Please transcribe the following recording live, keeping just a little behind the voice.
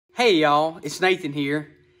Hey y'all, it's Nathan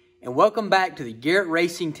here, and welcome back to the Garrett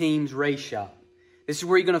Racing Team's Race Shop. This is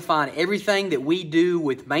where you're going to find everything that we do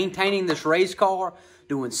with maintaining this race car,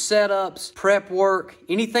 doing setups, prep work,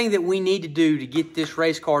 anything that we need to do to get this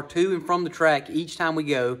race car to and from the track each time we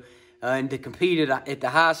go and to compete at the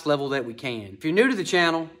highest level that we can. If you're new to the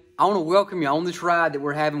channel, I want to welcome you on this ride that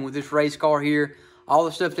we're having with this race car here. All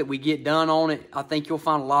the stuff that we get done on it, I think you'll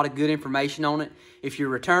find a lot of good information on it. If you're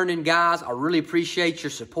returning, guys, I really appreciate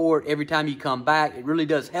your support every time you come back. It really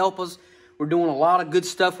does help us. We're doing a lot of good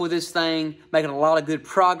stuff with this thing, making a lot of good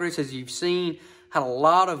progress, as you've seen. Had a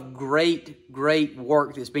lot of great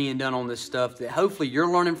work that's being done on this stuff that hopefully you're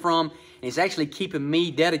learning from. And it's actually keeping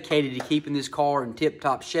me dedicated to keeping this car in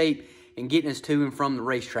tip-top shape and getting us to and from the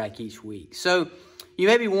racetrack each week. So you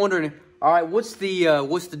may be wondering, all right, what's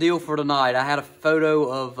the deal for tonight? I had a photo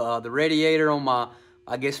of the radiator on my,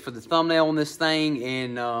 I guess, for the thumbnail on this thing,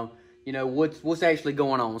 and you know, what's actually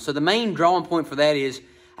going on. So the main drawing point for that is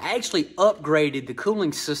I actually upgraded the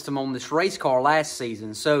cooling system on this race car last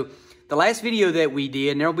season. So the last video that we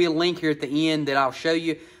did, and there'll be a link here at the end that I'll show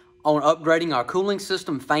you on upgrading our cooling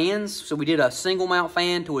system fans. So we did a single mount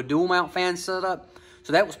fan to a dual mount fan setup.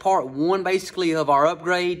 So that was part one, basically, of our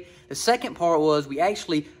upgrade. The second part was we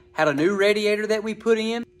actually had a new radiator that we put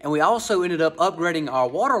in, and we also ended up upgrading our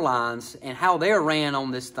water lines and how they're ran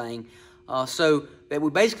on this thing. So that we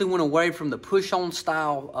basically went away from the push-on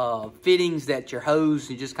style fittings that your hose,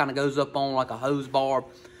 it just kind of goes up on like a hose barb,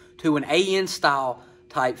 to an AN style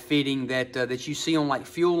type fitting that you see on like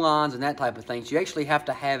fuel lines and that type of thing. So you actually have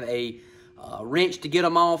to have a wrench to get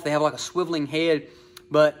them off. They have like a swiveling head,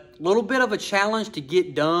 but a little bit of a challenge to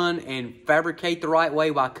get done and fabricate the right way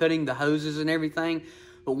by cutting the hoses and everything.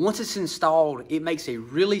 But once it's installed, it makes a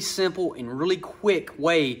really simple and really quick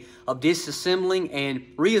way of disassembling and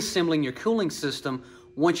reassembling your cooling system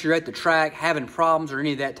once you're at the track having problems or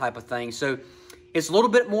any of that type of thing. So it's a little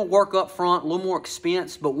bit more work up front, a little more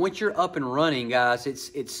expense, but once you're up and running, guys,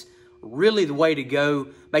 it's really the way to go.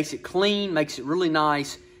 Makes it clean, makes it really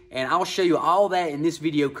nice, and I'll show you all that in this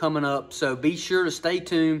video coming up. So be sure to stay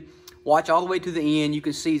tuned, watch all the way to the end. You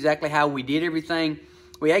can see exactly how we did everything.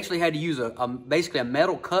 We actually had to use basically a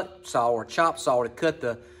metal cut saw or chop saw to cut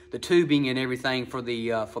the tubing and everything for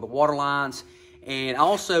the water lines. And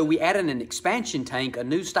also we added an expansion tank, a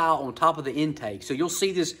new style, on top of the intake. So you'll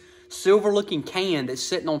see this silver looking can that's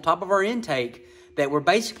sitting on top of our intake that we're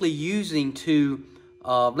basically using to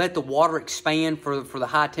let the water expand for the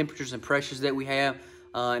high temperatures and pressures that we have.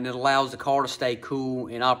 And it allows the car to stay cool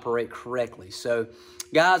and operate correctly. So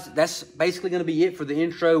guys, that's basically going to be it for the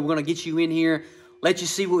intro. We're going to get you in here, let you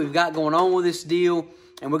see what we've got going on with this deal,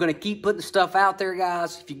 and we're going to keep putting stuff out there,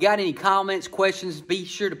 guys. If you got any comments, questions, be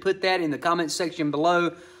sure to put that in the comment section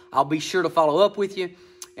below. I'll be sure to follow up with you.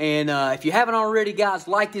 And if you haven't already, guys,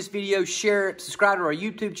 like this video, share it, subscribe to our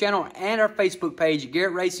YouTube channel and our Facebook page at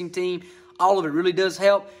Garrett Racing Team. All of it really does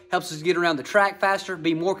help. Helps us get around the track faster,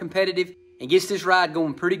 be more competitive, and gets this ride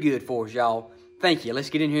going pretty good for us, y'all. Thank you.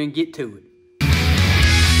 Let's get in here and get to it.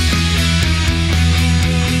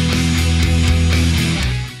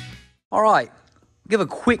 All right, give a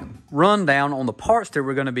quick rundown on the parts that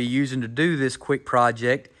we're going to be using to do this quick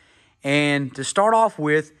project. And to start off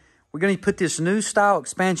with, we're going to put this new style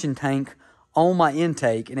expansion tank on my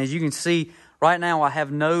intake. And as you can see, right now I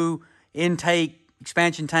have no intake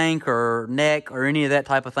expansion tank or neck or any of that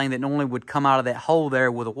type of thing that normally would come out of that hole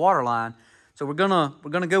there with a water line. So we're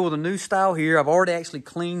gonna go with a new style here. I've already actually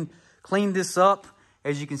cleaned this up.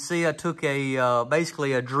 As you can see, I took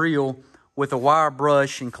basically a drill with a wire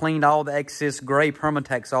brush and cleaned all the excess gray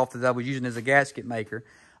Permatex off that I was using as a gasket maker.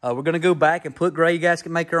 We're going to go back and put gray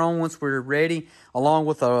gasket maker on once we're ready, along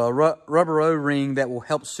with a rubber O-ring that will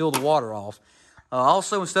help seal the water off.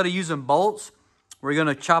 Also, instead of using bolts, we're going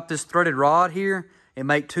to chop this threaded rod here and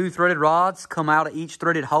make 2 threaded rods come out of each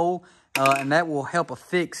threaded hole, and that will help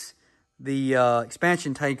affix the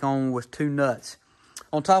expansion tank on with 2 nuts.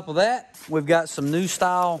 On top of that, we've got some new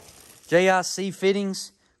style JIC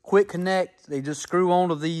fittings. Quick connect. They just screw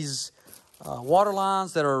onto these water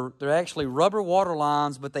lines they're actually rubber water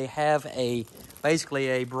lines, but they have basically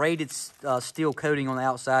a braided steel coating on the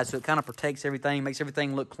outside, so it kind of protects everything, makes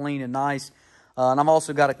everything look clean and nice. And I've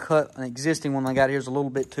also got to cut an existing one I got here is a little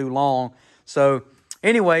bit too long. So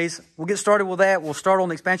anyways, we'll get started with that. We'll start on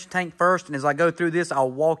the expansion tank first, and as I go through this,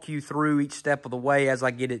 I'll walk you through each step of the way as I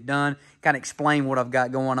get it done, kind of explain what I've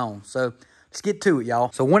got going on. So let's get to it,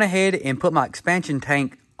 y'all. So I went ahead and put my expansion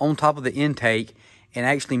tank on top of the intake and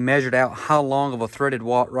actually measured out how long of a threaded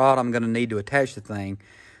rod I'm going to need to attach the thing.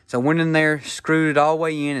 So I went in there, screwed it all the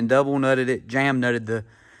way in and double nutted it, jam nutted the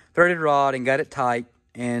threaded rod and got it tight.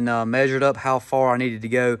 and measured up how far I needed to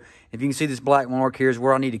go. If you can see this black mark here is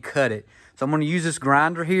where I need to cut it. So I'm going to use this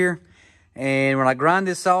grinder here, and when I grind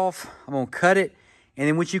this off, I'm going to cut it. And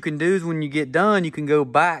then what you can do is when you get done, you can go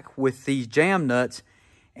back with these jam nuts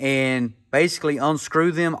and basically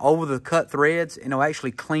unscrew them over the cut threads, and it'll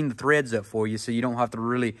actually clean the threads up for you, so you don't have to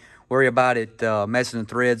really worry about it messing the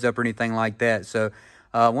threads up or anything like that. So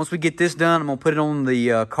once we get this done, I'm going to put it on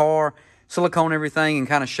the car, silicone everything, and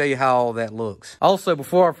kind of show you how all that looks. Also,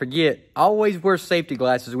 before I forget, always wear safety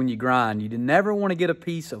glasses when you grind. You never want to get a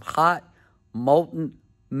piece of hot, molten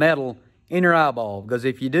metal in your eyeball, because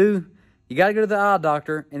if you do, you got to go to the eye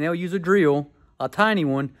doctor, and they'll use a drill, a tiny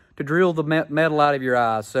one, to drill the metal out of your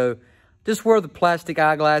eyes. So just wear the plastic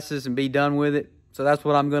eyeglasses and be done with it. So that's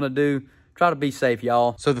what I'm going to do. Try to be safe,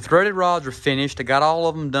 y'all. So the threaded rods are finished. I got all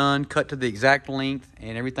of them done, cut to the exact length,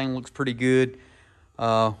 and everything looks pretty good.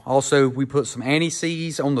 Also, we put some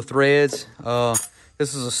anti-seize on the threads.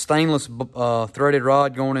 This is a stainless threaded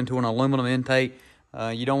rod going into an aluminum intake.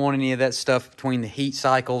 You don't want any of that stuff between the heat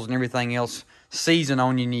cycles and everything else seizing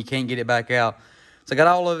on you, and you can't get it back out. So I got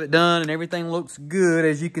all of it done, and everything looks good,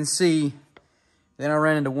 as you can see. Then I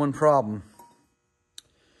ran into one problem.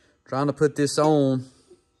 Trying to put this on,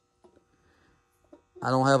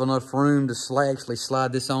 I don't have enough room to actually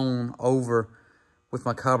slide this on over with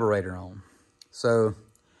my carburetor on. So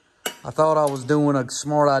I thought I was doing a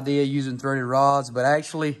smart idea using threaded rods, but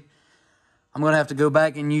actually I'm going to have to go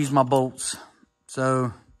back and use my bolts.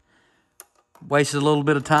 So wasted a little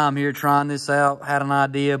bit of time here trying this out. Had an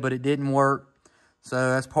idea, but it didn't work.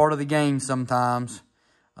 So that's part of the game sometimes.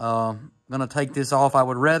 I'm going to take this off. I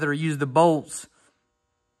would rather use the bolts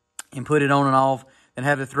and put it on and off than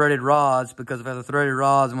have the threaded rods, because if I have the threaded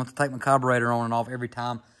rods, I want to take my carburetor on and off every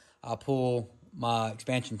time I pull my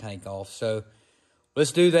expansion tank off. So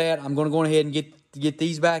let's do that. I'm going to go ahead and get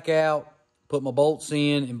these back out, put my bolts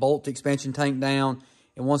in, and bolt the expansion tank down.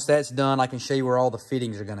 And once that's done, I can show you where all the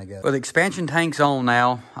fittings are going to go. Well, the expansion tank's on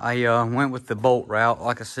now. I went with the bolt route,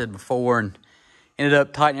 like I said before, and ended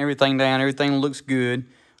up tightening everything down. Everything looks good.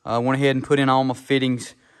 I went ahead and put in all my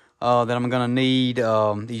fittings that I'm going to need.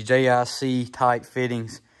 These JIC type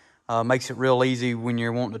fittings. Makes it real easy when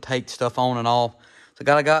you're wanting to take stuff on and off. So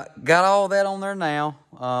got all that on there now.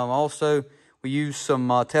 Also, we used some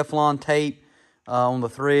Teflon tape on the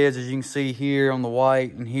threads, as you can see here on the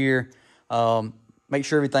white and here. Make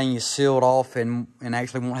sure everything is sealed off and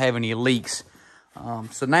actually won't have any leaks.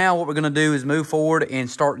 So now what we're going to do is move forward and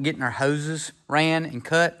start getting our hoses ran and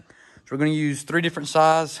cut. So we're going to use 3 different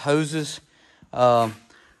size hoses.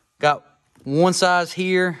 Got one size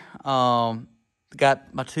here.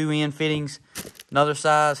 Got my 2 end fittings. Another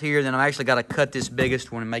size here. Then I've actually got to cut this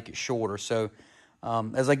biggest one and make it shorter. So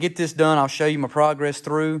as I get this done, I'll show you my progress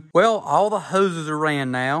through. Well, all the hoses are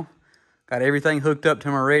ran now. Got everything hooked up to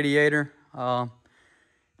my radiator.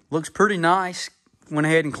 Looks pretty nice. Went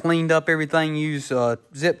ahead and cleaned up everything. Used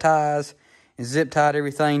zip ties and zip tied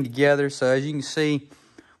everything together. So as you can see,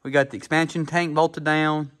 we got the expansion tank bolted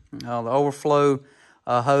down. The overflow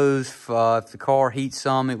hose. If the car heats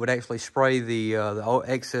some, it would actually spray the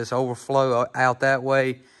excess overflow out that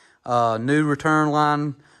way. New return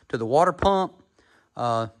line to the water pump.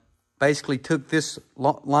 Basically took this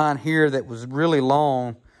line here that was really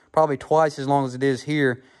long, probably twice as long as it is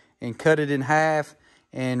here, and cut it in half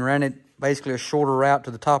and ran it basically a shorter route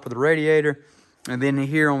to the top of the radiator. And then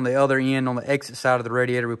here on the other end, on the exit side of the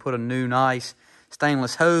radiator, we put a new nice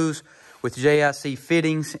stainless hose with JIC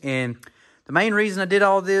fittings. And the main reason I did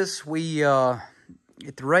all this, at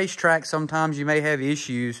the racetrack, sometimes you may have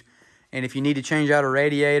issues. And if you need to change out a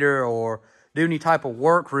radiator or do any type of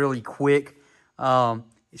work really quick,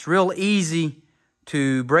 it's real easy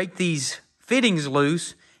to break these fittings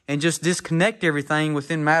loose and just disconnect everything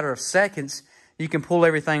within a matter of seconds. You can pull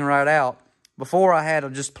everything right out. Before, I had a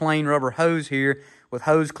just plain rubber hose here with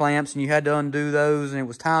hose clamps, and you had to undo those, and it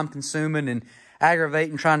was time consuming and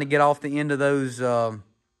aggravating trying to get off the end of those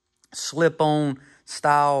slip-on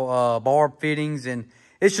style barb fittings. And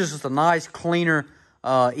it's just a nice, cleaner,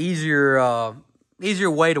 easier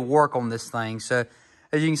way to work on this thing. So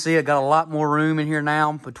as you can see, I got a lot more room in here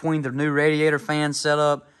now between the new radiator fan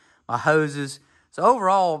setup, my hoses. So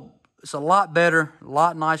overall, it's a lot better, a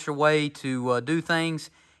lot nicer way to do things.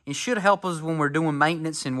 It should help us when we're doing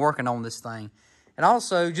maintenance and working on this thing. And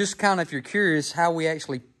also, just kind of if you're curious how we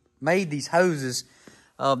actually made these hoses,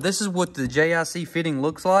 this is what the JIC fitting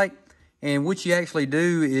looks like. And what you actually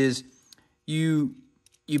do is you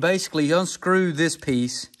basically unscrew this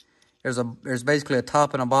piece. There's basically a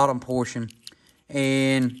top and a bottom portion.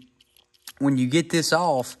 And when you get this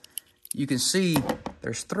off, you can see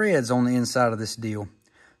there's threads on the inside of this deal.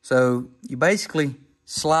 So you basically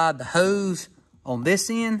slide the hose on this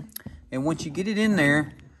end. And once you get it in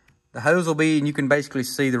there, the hose will be, and you can basically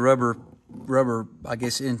see the rubber, I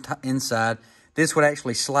guess, inside. This would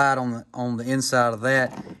actually slide on the inside of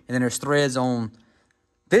that. And then there's threads on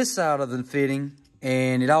this side of the fitting,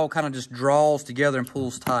 and it all kind of just draws together and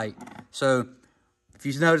pulls tight. So if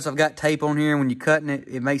you notice, I've got tape on here. When you're cutting it,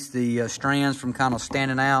 it makes the strands from kind of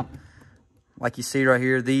standing out. Like you see right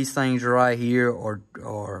here, these things right here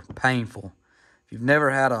are painful. If you've never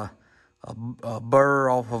had a burr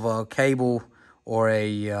off of a cable or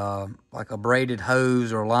like a braided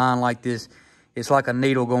hose or line like this, it's like a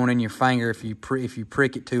needle going in your finger if you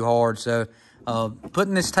prick it too hard. So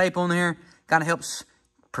putting this tape on there kind of helps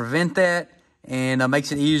prevent that, and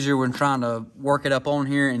makes it easier when trying to work it up on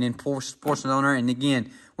here and then forcing it on there. And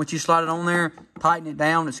again, once you slide it on there, tighten it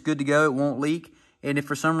down, it's good to go. It won't leak. And if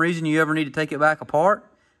for some reason you ever need to take it back apart,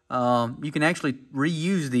 you can actually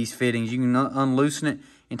reuse these fittings. You can unloosen it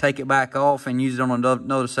and take it back off and use it on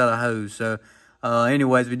another set of hose. So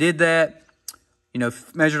anyways, we did that. You know,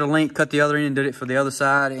 measured the length, cut the other end, and did it for the other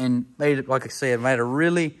side, and made it, like I said, made a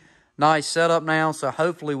really nice setup now. So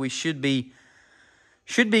hopefully we should be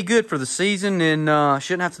good for the season, and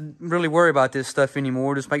shouldn't have to really worry about this stuff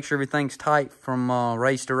anymore. Just make sure everything's tight from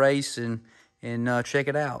race to race, and check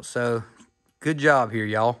it out. So good job here,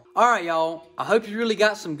 y'all. All right, y'all. I hope you really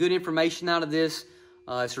got some good information out of this.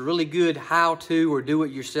 It's a really good how-to or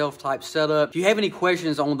do-it-yourself type setup. If you have any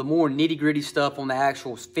questions on the more nitty-gritty stuff on the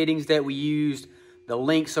actual fittings that we used, the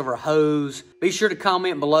lengths of our hose, be sure to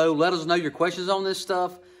comment below. Let us know your questions on this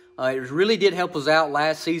stuff. It really did help us out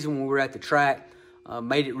last season when we were at the track.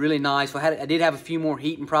 Made it really nice. I did have a few more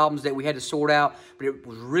heating problems that we had to sort out, but it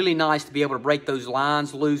was really nice to be able to break those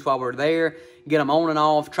lines loose while we were there, get them on and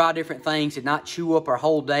off, try different things, and not chew up our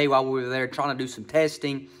whole day while we were there trying to do some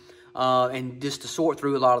testing, and just to sort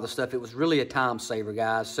through a lot of the stuff. It was really a time saver,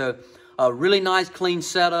 guys. So a really nice, clean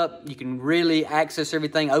setup. You can really access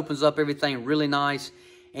everything, opens up everything really nice,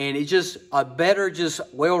 and it's just a better, just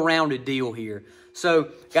well-rounded deal here. So,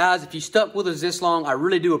 guys, if you stuck with us this long, I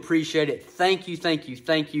really do appreciate it. Thank you, thank you,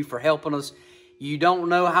 thank you for helping us. You don't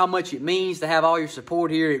know how much it means to have all your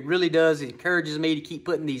support here. It really does. It encourages me to keep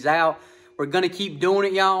putting these out. We're going to keep doing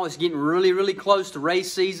it, y'all. It's getting really, really close to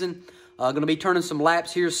race season. Going to be turning some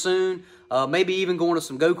laps here soon. Maybe even going to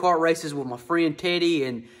some go-kart races with my friend Teddy,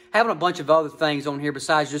 and having a bunch of other things on here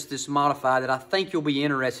besides just this modified that I think you'll be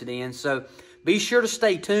interested in. So be sure to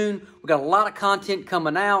stay tuned. We've got a lot of content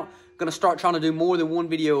coming out. Going to start trying to do more than one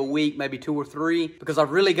video a week, maybe 2 or 3, because I've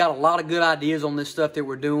really got a lot of good ideas on this stuff that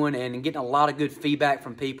we're doing and getting a lot of good feedback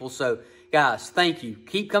from people. So, guys, thank you.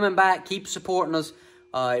 Keep coming back. Keep supporting us.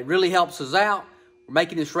 It really helps us out. We're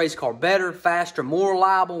making this race car better, faster, more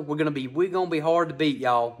reliable. We're gonna be hard to beat,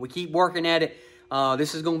 y'all. We keep working at it.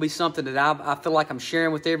 This is going to be something that I feel like I'm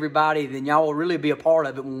sharing with everybody. Then y'all will really be a part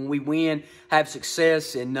of it when we win, have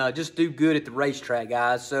success, and just do good at the racetrack,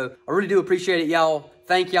 guys. So I really do appreciate it, y'all.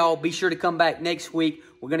 Thank y'all. Be sure to come back next week.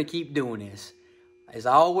 We're going to keep doing this. As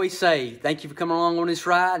I always say, thank you for coming along on this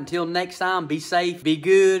ride. Until next time, be safe, be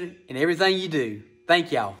good, in everything you do.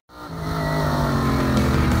 Thank y'all.